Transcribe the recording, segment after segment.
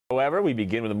However, we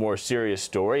begin with a more serious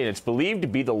story, and it's believed to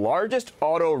be the largest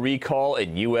auto recall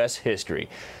in U.S. history.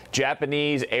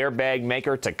 Japanese airbag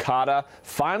maker Takata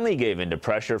finally gave in to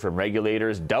pressure from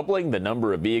regulators, doubling the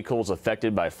number of vehicles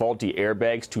affected by faulty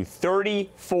airbags to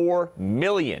 34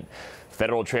 million.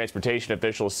 Federal transportation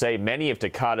officials say many of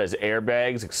Takata's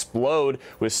airbags explode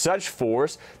with such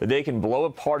force that they can blow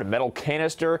apart a metal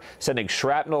canister, sending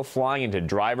shrapnel flying into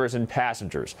drivers and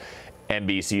passengers.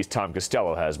 NBC's Tom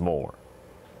Costello has more.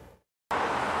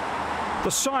 The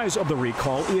size of the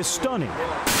recall is stunning.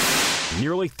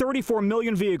 Nearly 34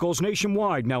 million vehicles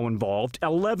nationwide now involved,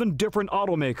 11 different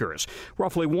automakers,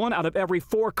 roughly 1 out of every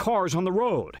 4 cars on the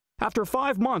road. After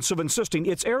 5 months of insisting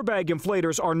its airbag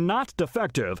inflators are not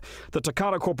defective, the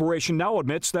Takata Corporation now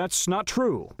admits that's not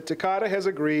true. Takata has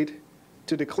agreed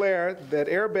to declare that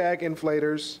airbag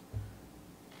inflators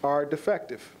are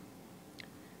defective.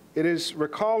 It is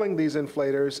recalling these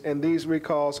inflators, and these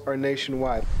recalls are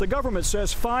nationwide. The government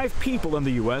says 5 people in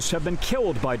the U.S. have been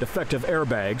killed by defective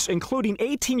airbags, including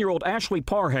 18-year-old Ashley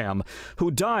Parham, who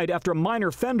died after a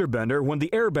minor fender bender when the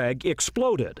airbag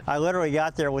exploded. I literally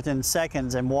got there within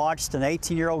seconds and watched an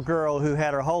 18-year-old girl who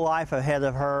had her whole life ahead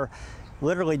of her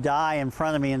literally die in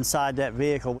front of me inside that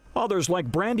vehicle. Others, like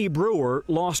Brandy Brewer,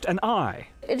 lost an eye.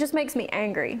 It just makes me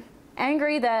angry.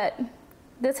 Angry that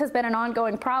this has been an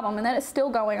ongoing problem and that it's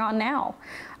still going on now.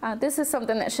 This is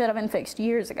something that should have been fixed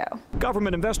years ago.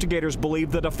 Government investigators believe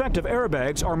that defective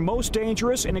airbags are most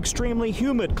dangerous in extremely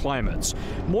humid climates.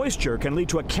 Moisture can lead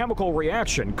to a chemical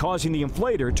reaction, causing the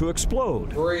inflator to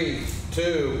explode. 3,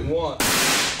 2, 1.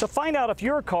 To find out if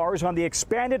your car is on the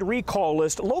expanded recall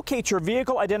list, locate your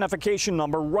vehicle identification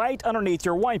number right underneath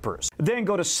your wipers. Then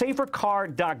go to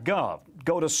safercar.gov.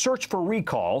 Go to search for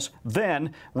recalls,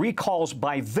 then recalls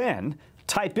by VIN.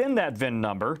 Type in that VIN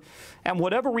number, and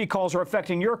whatever recalls are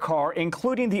affecting your car,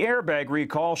 including the airbag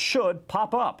recall, should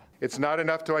pop up. It's not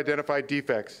enough to identify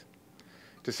defects.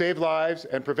 To save lives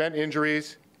and prevent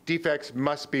injuries, defects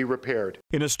must be repaired.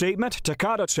 In a statement,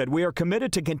 Takata said, "We are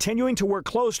committed to continuing to work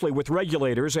closely with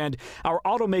regulators and our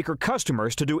automaker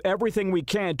customers to do everything we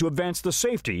can to advance the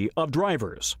safety of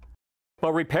drivers."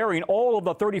 But repairing all of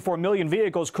the 34 million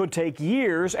vehicles could take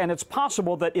years, and it's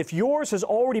possible that if yours has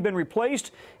already been replaced,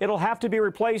 it'll have to be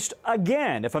replaced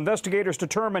again if investigators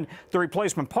determine the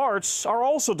replacement parts are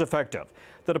also defective.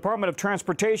 The Department of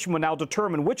Transportation will now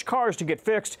determine which cars to get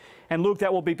fixed, and Luke,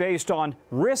 that will be based on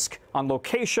risk, on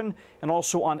location, and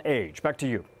also on age. Back to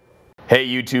you. Hey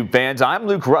YouTube fans, I'm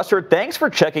Luke Russert. Thanks for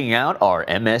checking out our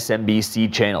MSNBC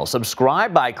channel.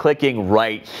 Subscribe by clicking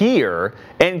right here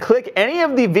and click any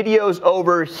of the videos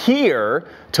over here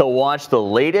to watch the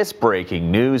latest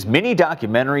breaking news, mini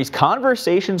documentaries,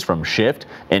 conversations from Shift,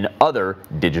 and other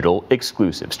digital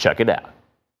exclusives. Check it out.